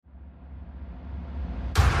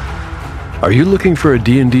Are you looking for a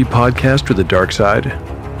D&D podcast with a dark side?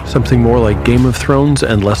 Something more like Game of Thrones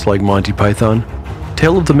and less like Monty Python?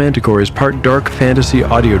 Tale of the Manticore is part dark fantasy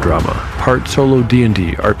audio drama, part solo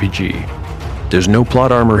D&D RPG. There's no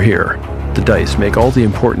plot armor here. The dice make all the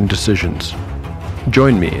important decisions.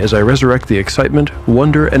 Join me as I resurrect the excitement,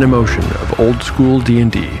 wonder, and emotion of old-school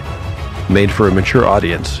D&D. Made for a mature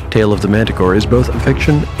audience, Tale of the Manticore is both a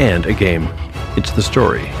fiction and a game. It's the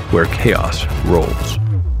story where chaos rolls.